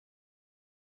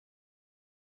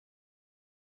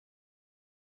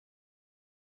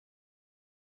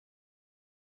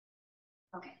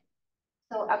Okay,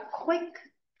 so a quick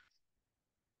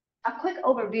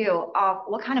overview of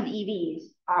what kind of EVs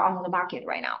are on the market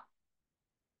right now,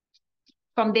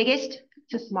 from biggest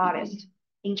to smallest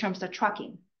in terms of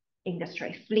trucking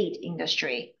industry, fleet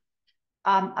industry.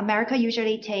 America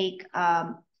usually take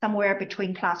somewhere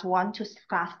between class 1 to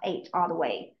class 8 all the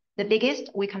way. The biggest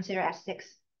we consider as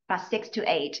class 6 to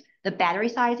 8. The battery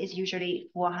size is usually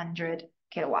 400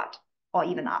 kilowatt or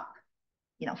even up,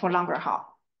 for longer haul,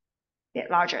 a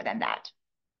bit larger than that.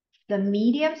 The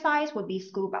medium size would be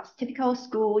school bus, typical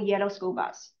school yellow school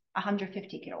bus,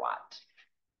 150 kilowatt.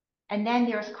 And then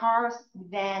there's cars,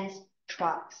 vans,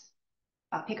 trucks,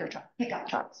 pickup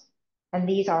trucks. And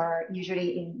these are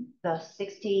usually in the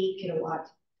 60 kilowatt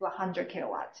to 100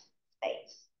 kilowatt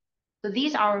space. So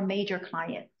these are our major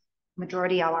clients,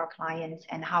 majority of our clients,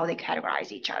 and how they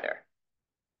categorize each other.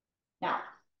 Now,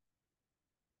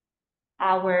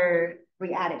 our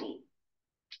reality,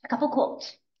 a couple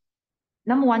quotes.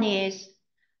 Number one is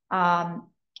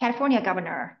California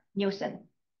Governor Newsom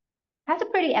has a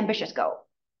pretty ambitious goal.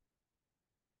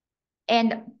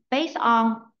 And based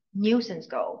on Newsom's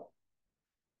goal,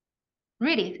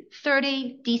 really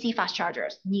 30 DC fast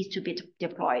chargers needs to be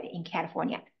deployed in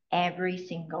California every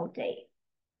single day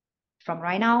from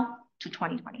right now to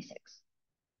 2026.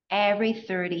 Every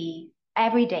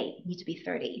day needs to be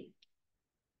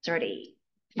 30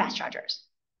 fast chargers.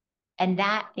 And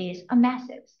that is a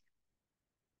massive.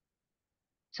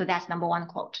 So that's number one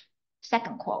quote.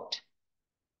 Second quote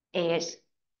is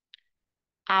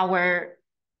our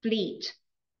fleet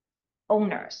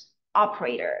owners,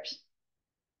 operators,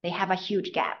 they have a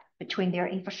huge gap between their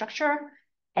infrastructure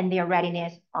and their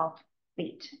readiness of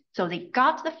fleet. So they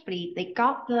got the fleet, they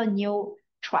got the new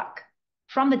truck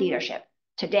from the dealership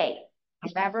today.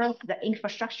 However, the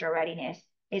infrastructure readiness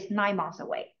is 9 months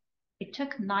away. It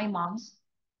took 9 months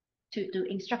to do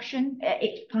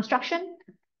construction,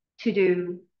 to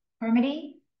do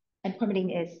permitting, and permitting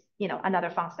is, another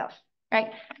fun stuff,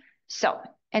 right? So,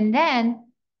 and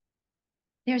then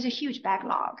there's a huge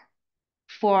backlog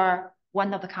for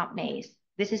one of the companies.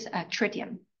 This is a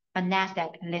Tritium, a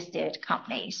NASDAQ listed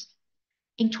companies.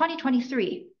 In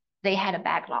 2023, they had a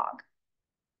backlog,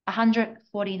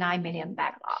 149 million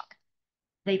backlog.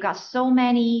 They've got so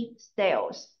many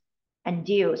sales and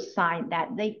deals signed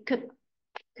that they could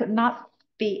not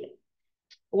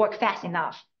work fast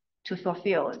enough to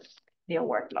fulfill their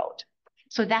workload.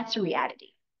 So that's the reality.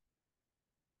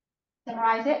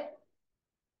 Summarize it.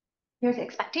 Here's the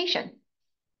expectation.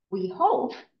 We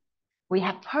hope we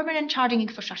have permanent charging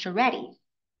infrastructure ready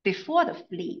before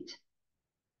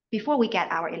we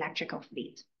get our electrical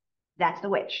fleet. That's the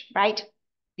wish, right?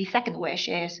 The second wish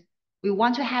is we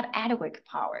want to have adequate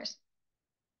powers,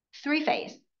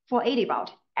 3-phase, 480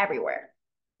 volt everywhere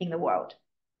in the world.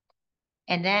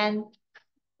 And then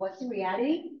what's the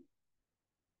reality?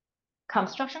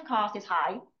 Construction cost is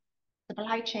high,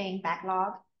 supply chain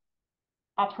backlog,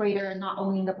 operator not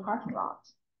owning the parking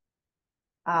lots.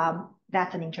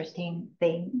 That's an interesting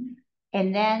thing.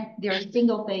 And then there's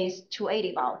single phase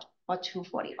 280 volt or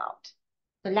 240 volt.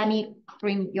 So let me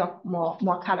bring your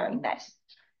more color in this.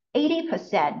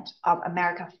 80% of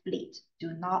America fleet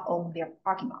do not own their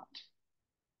parking lot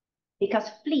because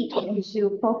fleet wants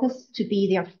to focus to be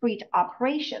their fleet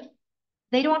operation.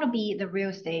 They don't want to be the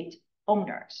real estate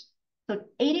owners. So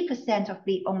 80% of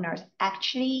fleet owners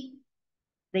actually,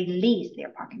 they lease their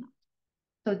parking lot.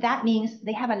 So that means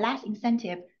they have a less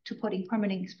incentive to put in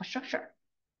permanent infrastructure.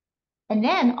 And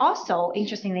then also,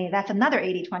 interestingly, that's another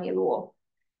 80-20 rule.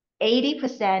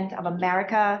 80% of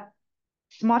America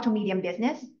small to medium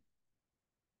business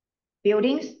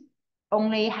buildings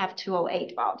only have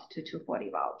 208 volt to 240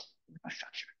 volt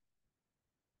infrastructure.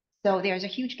 So there's a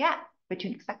huge gap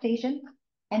between expectation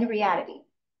and reality.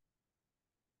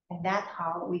 And that's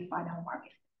how we find our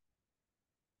market.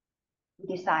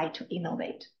 We decide to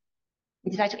innovate.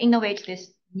 We decide to innovate this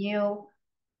new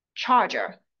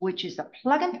charger, which is a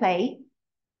plug and play,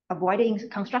 avoiding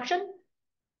construction,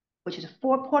 which is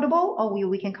for portable, or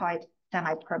we can call it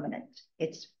semi-permanent.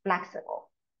 It's flexible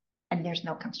and there's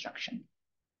no construction.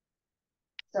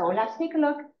 So let's take a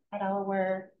look at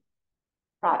our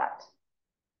product.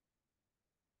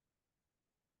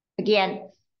 Again,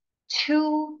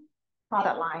 2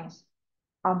 product lines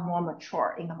are more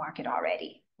mature in the market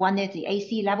already. One is the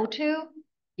AC level 2.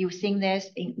 You've seen this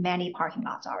in many parking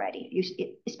lots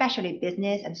already, especially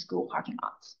business and school parking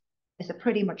lots. It's a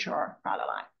pretty mature product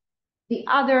line. The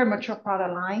other mature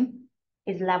product line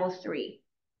is level 3,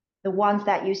 the ones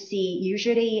that you see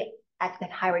usually at the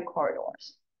highway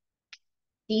corridors.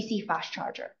 DC fast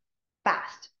charger,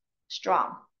 fast,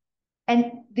 strong.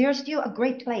 And there's still a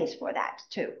great place for that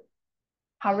too.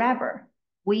 However,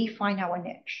 we find our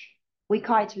niche. We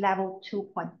call it level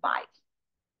 2.5.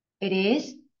 It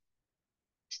is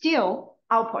still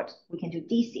output, we can do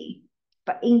DC,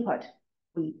 but input,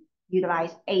 we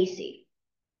utilize AC.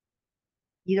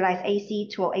 Utilize AC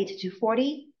 208 to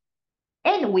 240,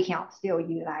 and we can still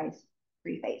utilize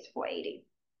three-phase 480.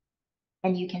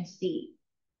 And you can see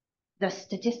the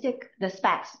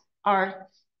specs are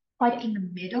quite in the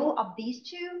middle of these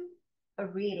two,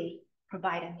 but really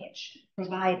provide a niche,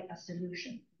 provide a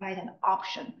solution, provide an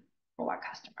option for our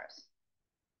customers.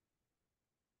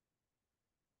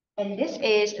 And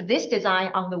this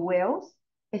design on the wheels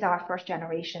is our first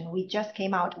generation. We just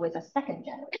came out with a second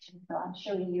generation. So I'm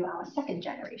showing you our second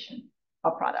generation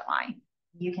of product line.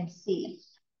 You can see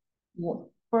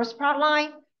first product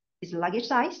line is luggage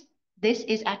size. This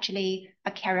is actually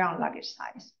a carry-on luggage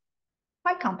size.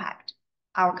 Quite compact.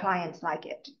 Our clients like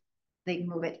it. They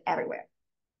move it everywhere.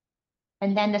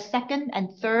 And then the second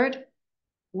and third,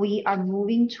 we are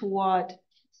moving toward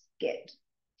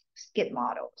skid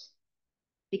models.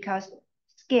 Because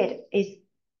skid is,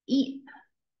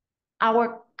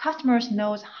 our customers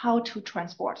knows how to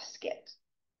transport skid.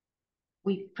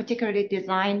 We particularly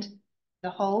designed the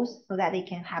hose so that they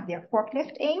can have their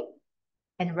forklift in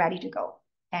and ready to go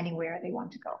anywhere they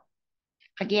want to go.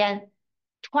 Again,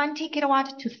 20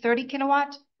 kilowatt to 30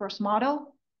 kilowatt first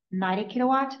model, 90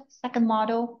 kilowatt second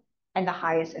model, and the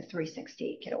highest is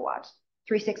 360 kilowatt.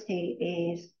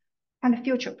 360 is kind of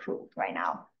future-proof right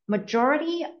now.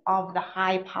 Majority of the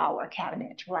high power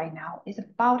cabinet right now is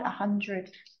about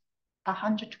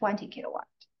 120 kilowatt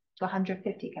to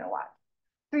 150 kilowatt.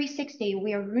 360,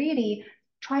 we are really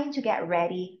trying to get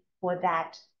ready for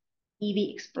that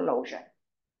EV explosion.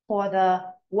 For the,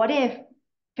 what if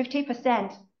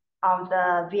 50% of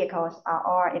the vehicles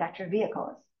are electric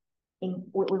vehicles?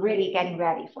 We're really getting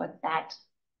ready for that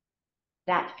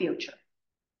future.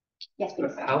 Yes,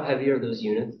 please. How heavy are those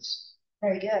units?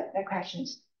 Very good, good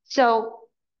questions. So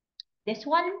this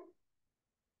one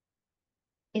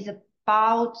is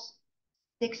about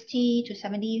 60 to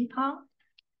 70 pounds.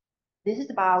 This is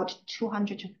about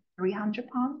 200 to 300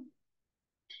 pounds.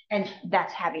 And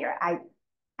that's heavier. I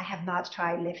have not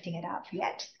tried lifting it up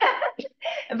yet,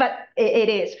 but it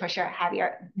is for sure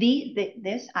heavier.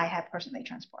 This I have personally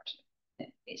transported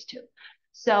these two.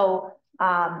 So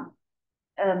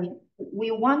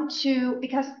we want to,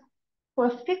 because for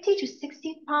 50 to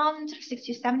 60 pounds,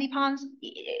 60 to 70 pounds,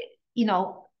 you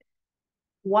know,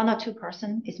 one or two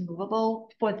person is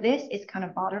movable. For this, it's kind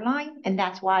of borderline, and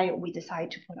that's why we decided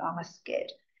to put on a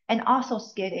skid. And also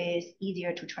skid is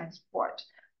easier to transport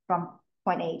from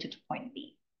point A to point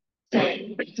B.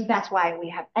 So that's why we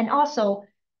have, and also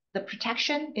the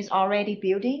protection is already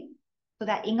building so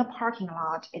that in a parking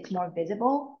lot, it's more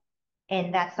visible.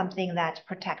 And that's something that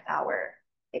protects our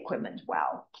equipment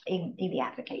well in the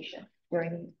application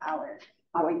during our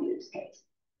use case.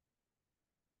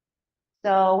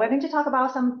 So we're going to talk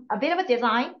about a bit of a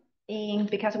design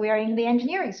because we are in the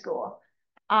engineering school.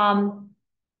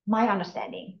 My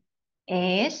understanding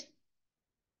is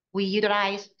we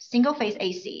utilize single phase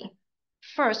AC.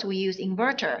 First, we use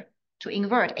inverter to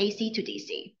invert AC to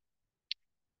DC.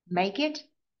 Make it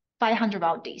 500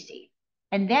 volt DC.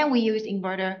 And then we use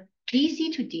inverter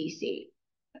DC to DC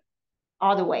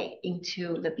all the way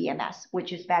into the BMS,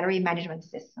 which is battery management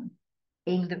system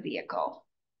in the vehicle.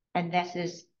 And this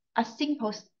is a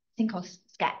simple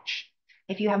sketch.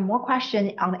 If you have more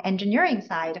questions on the engineering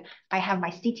side, I have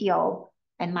my CTO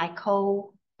and my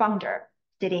co-founder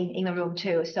sitting in the room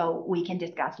too, so we can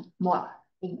discuss more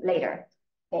later.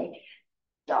 Okay,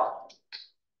 so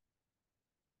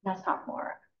let's talk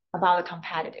more about the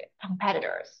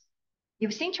competitors.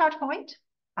 You've seen ChargePoint.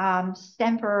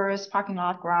 Stanford's parking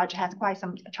lot garage has quite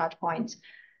some ChargePoint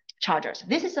chargers.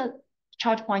 This is a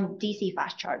ChargePoint DC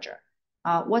fast charger.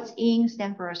 What's in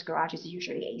Stanford's garage is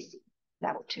usually AC,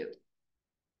 level 2.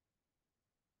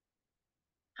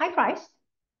 High price,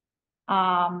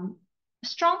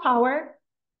 strong power,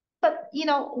 but you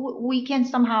know, we can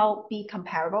somehow be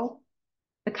comparable.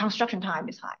 The construction time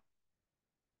is high.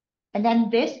 And then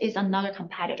this is another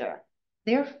competitor.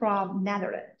 They're from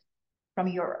Netherlands, from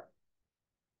Europe.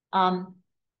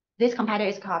 This competitor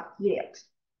is called Helix.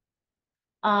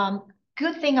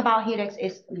 Good thing about Helix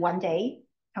is 1 day,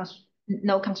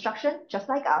 no construction, just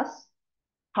like us.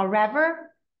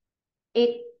 However,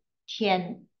 it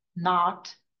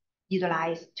cannot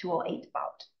utilize 208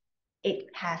 volt. It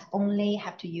only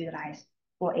have to utilize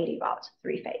 480 volt,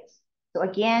 3-phase. So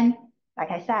again, like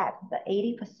I said, the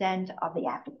 80% of the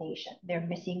application, they're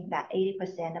missing that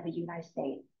 80% of the United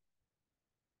States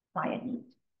client need.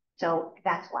 So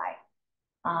that's why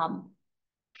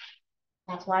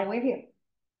we're here.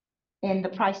 And the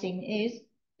pricing is,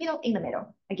 in the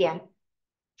middle. Again,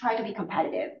 try to be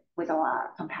competitive with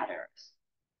our competitors.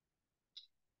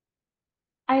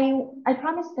 I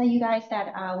promised you guys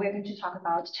that we're going to talk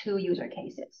about 2 user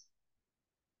cases.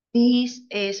 This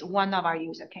is one of our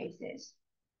user cases.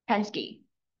 Penske.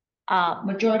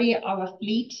 Majority of our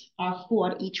fleet are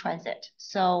Ford e-Transit,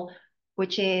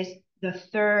 which is the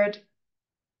third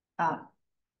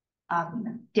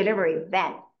delivery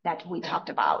van that we talked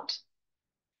about.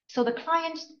 So the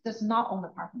client does not own the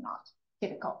parking lot,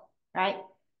 typical, right?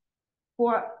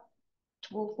 For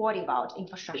 240 volt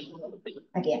infrastructure,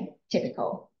 again,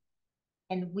 typical.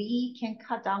 And we can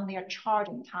cut down their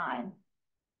charging time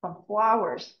from 4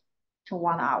 hours to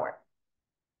 1 hour,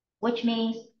 which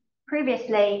means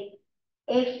previously,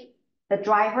 if the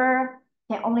driver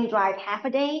can only drive half a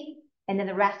day, and then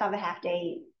the rest of the half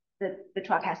day, the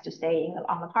truck has to stay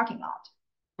on the parking lot,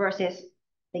 versus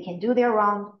they can do their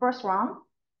first run,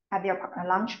 have their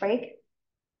lunch break,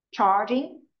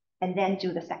 charging, and then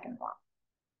do the second run.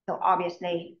 So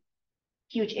obviously,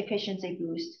 huge efficiency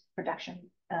boost,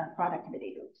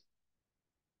 productivity boost.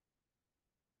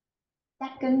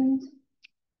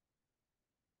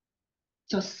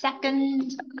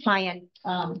 Second client,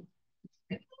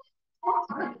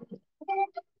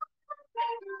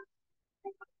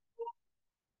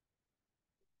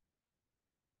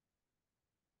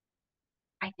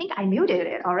 I think I muted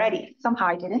it already. Somehow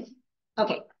I didn't.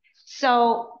 Okay,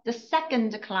 so the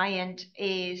second client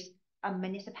is a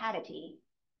municipality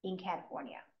in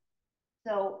California.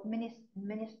 So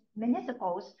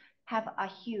municipals have a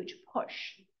huge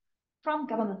push from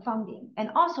government funding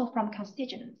and also from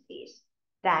constituencies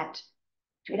that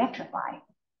to electrify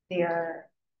their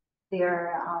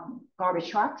garbage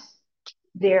trucks,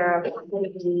 their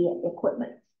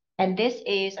equipment. And this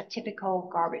is a typical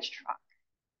garbage truck.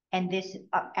 And this,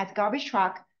 as garbage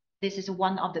truck, this is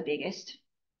one of the biggest,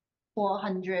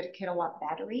 400 kilowatt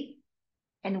battery.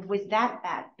 And with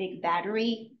that big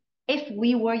battery, if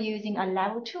we were using a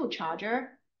level 2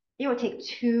 charger, it would take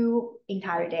 2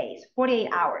 entire days, 48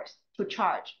 hours to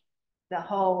charge the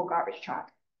whole garbage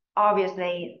truck.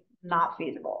 Obviously not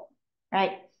feasible,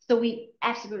 right? So we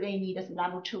absolutely need this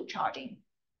level 2 charging.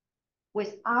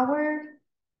 With our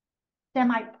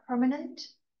semi-permanent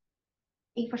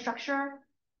infrastructure,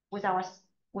 with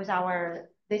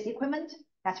this equipment,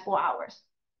 that's 4 hours.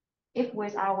 If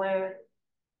with our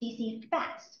DC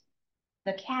fast,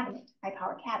 the cabinet, high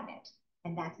power cabinet,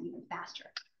 and that's even faster.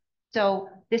 So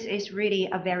this is really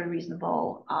a very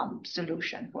reasonable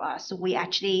solution for us. So we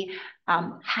actually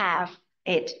have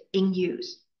it in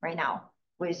use right now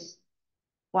with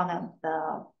one of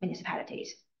the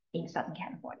municipalities in Southern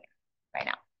California right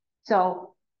now.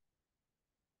 So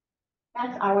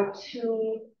that's our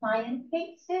 2 client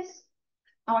cases.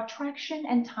 Our traction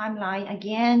and timeline,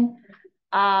 again,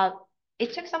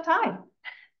 it took some time.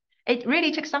 It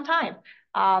really took some time.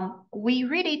 We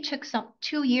really took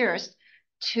 2 years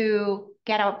to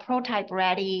get our prototype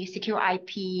ready, secure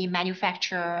IP,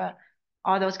 manufacture,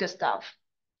 all those good stuff.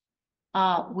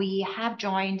 We have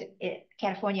joined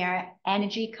California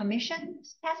Energy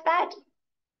Commission's test bed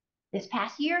this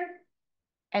past year,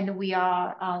 and we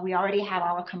already have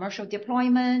our commercial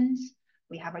deployments.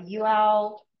 We have a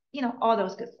UL, all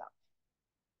those good stuff.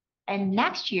 And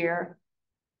next year,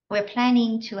 we're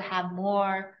planning to have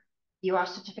more UL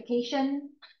certification,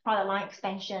 product line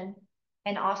expansion,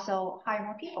 and also hire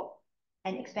more people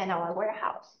and expand our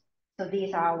warehouse. So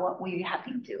these are what we have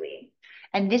been doing.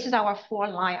 And this is our 4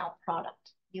 line of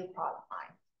new product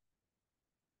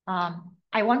line.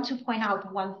 I want to point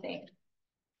out one thing.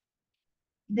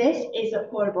 This is a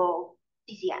portable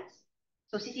CCS.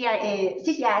 So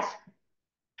CCS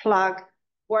plug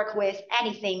work with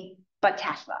anything but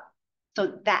Tesla.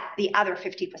 So that the other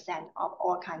 50% of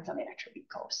all kinds of electric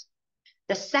vehicles.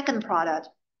 The second product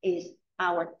is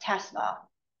our Tesla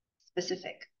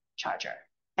specific charger.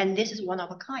 And this is one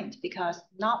of a kind because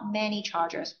not many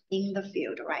chargers in the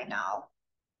field right now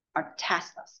are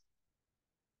Teslas.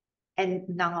 And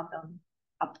none of them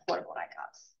are portable like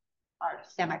us, are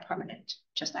semi-permanent,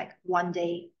 just like 1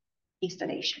 day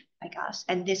installation like us.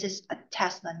 And this is a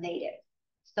Tesla native.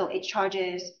 So it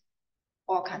charges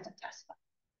all kinds of Tesla,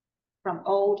 from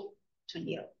old to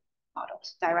new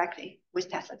models directly with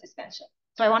Tesla dispenser.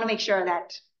 So I want to make sure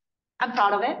that I'm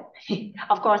proud of it.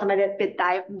 Of course, I'm a little bit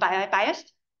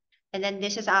biased. And then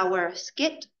this is our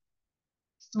skid,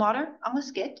 smaller on the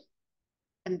skid,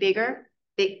 and bigger,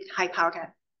 big high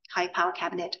power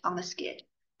cabinet on the skid.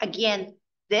 Again,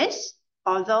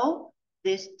 although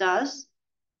this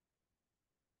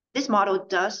model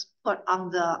does put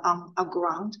on a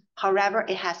ground, however,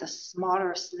 it has a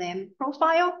smaller, slim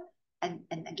profile.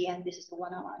 And again, this is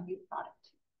one of our new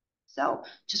products. So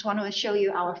just want to show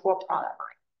you our full product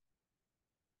line.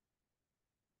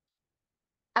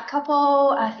 A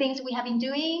couple things we have been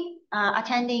doing,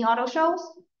 attending auto shows,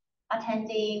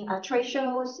 attending trade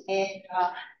shows, and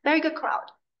very good crowd.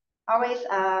 Always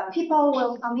people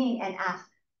will come in and ask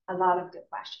a lot of good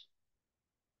questions.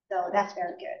 So that's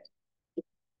very good.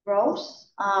 Growth,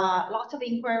 lots of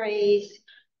inquiries.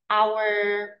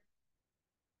 Our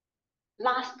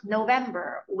last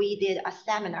November, we did a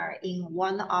seminar in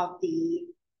one of the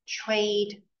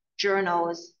trade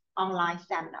journals online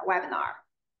seminar webinar.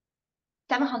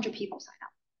 700 people sign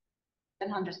up.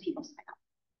 700 people sign up.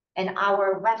 And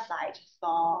our website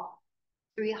saw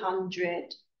 300%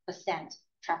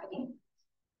 trafficking.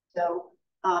 So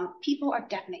people are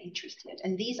definitely interested,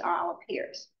 and these are our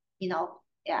peers. You know,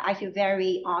 I feel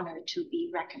very honored to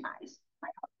be recognized by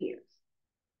our peers.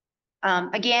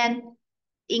 Again,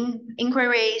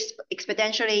 inquiries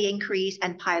exponentially increase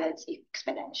and pilots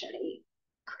exponentially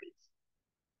increase.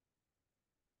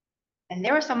 And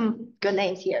there are some good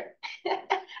names here.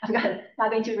 I'm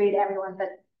not going to read everyone, but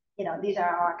you know, these are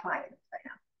our clients right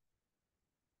now.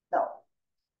 So,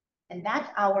 and that's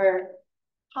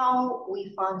how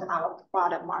we found our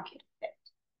product market fit.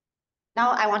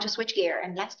 Now I want to switch gear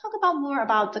and let's talk about more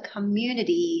about the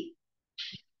community,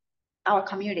 our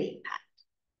community impact.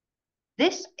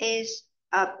 This is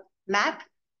a map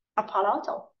of Palo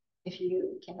Alto, if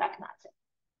you can recognize it.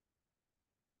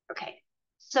 Okay,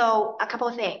 so a couple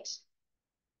of things.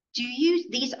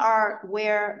 These are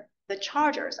where the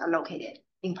chargers are located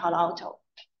in Palo Alto.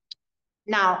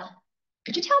 Now,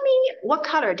 could you tell me what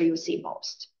color do you see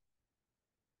most?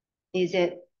 Is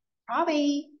it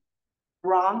probably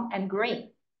brown and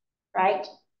green, right?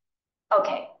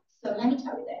 Okay, so let me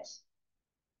tell you this.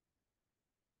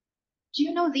 Do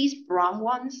you know these brown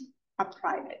ones are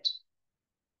private?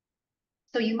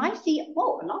 So you might see,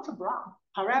 whoa, lots of brown.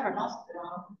 However, lots of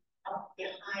brown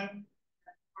behind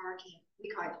the parking. We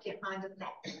call it behind the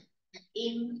fence.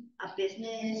 In a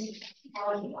business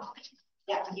parking lot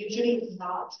that usually is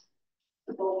not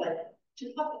open to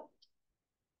the public.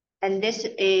 And this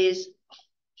is,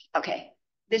 okay,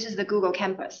 this is the Google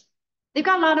campus. They've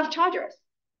got a lot of chargers,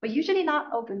 but usually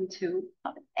not open to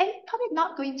public. And public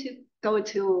not going to go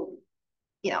to,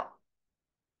 you know,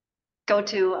 go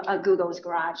to a Google's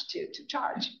garage to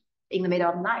charge in the middle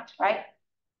of the night, right?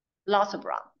 Lots of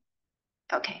brown.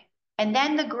 Okay, and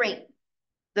then the green.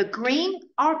 The green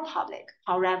are public,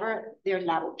 however, they're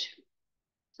level 2.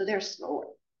 So they're slower.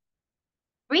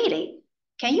 Really?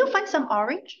 Can you find some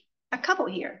orange? A couple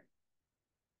here,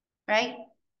 right?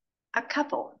 A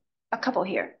couple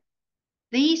here.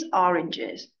 These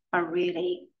oranges are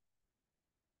really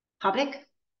public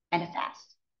and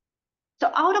fast. So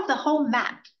out of the whole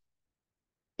map,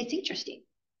 it's interesting.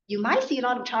 You might see a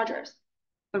lot of chargers,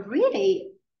 but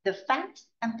really the fast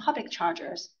and public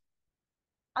chargers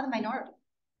are the minority,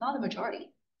 not the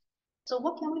majority. So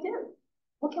what can we do?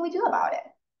 What can we do about it?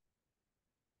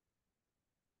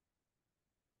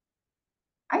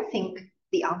 I think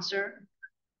the answer,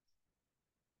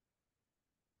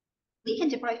 we can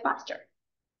deploy faster.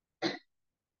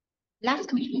 Less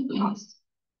computing costs.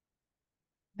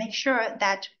 Make sure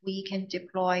that we can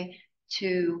deploy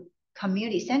to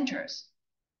community centers,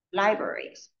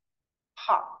 libraries,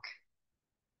 park,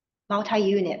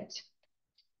 multi-unit,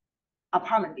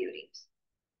 apartment buildings.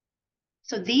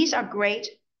 So these are great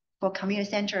for community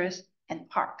centers and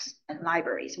parks and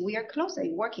libraries. We are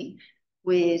closely working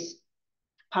with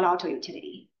Palo Alto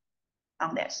Utility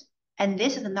on this. And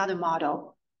this is another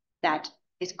model that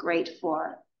is great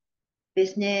for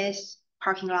business,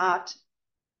 parking lot,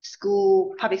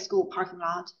 school, public school parking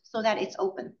lot, so that it's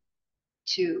open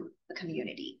to the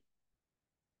community.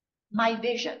 My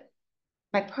vision,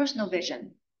 my personal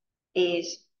vision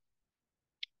is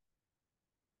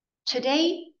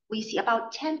today we see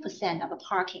about 10% of the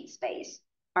parking space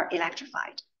are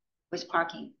electrified with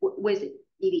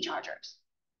EV chargers.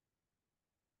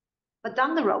 But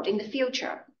down the road in the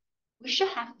future, we should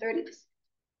have 30%,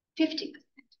 50% of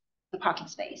the parking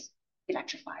space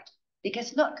electrified.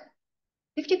 Because look,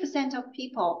 50% of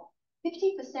people,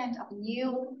 50% of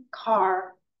new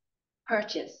car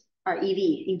purchase are EV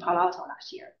in Palo Alto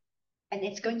last year. And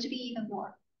it's going to be even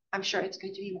more. I'm sure it's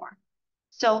going to be more.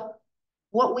 So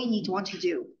what we want to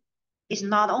do is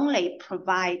not only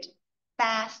provide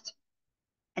fast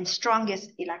and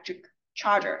strongest electric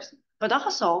chargers, but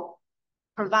also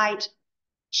provide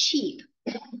cheap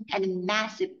and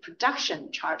massive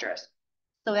production chargers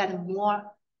so that more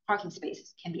parking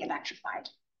spaces can be electrified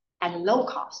at a low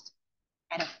cost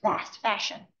and a fast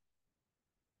fashion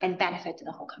and benefit to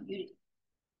the whole community.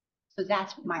 So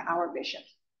that's our vision.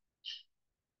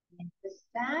 And with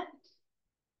that,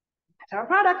 that's our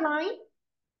product line.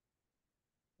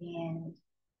 And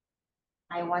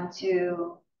I want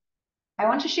to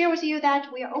share with you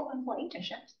that we are open for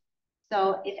internships.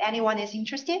 So if anyone is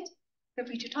interested, feel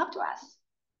free to talk to us.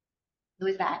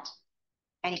 With that,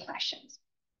 any questions?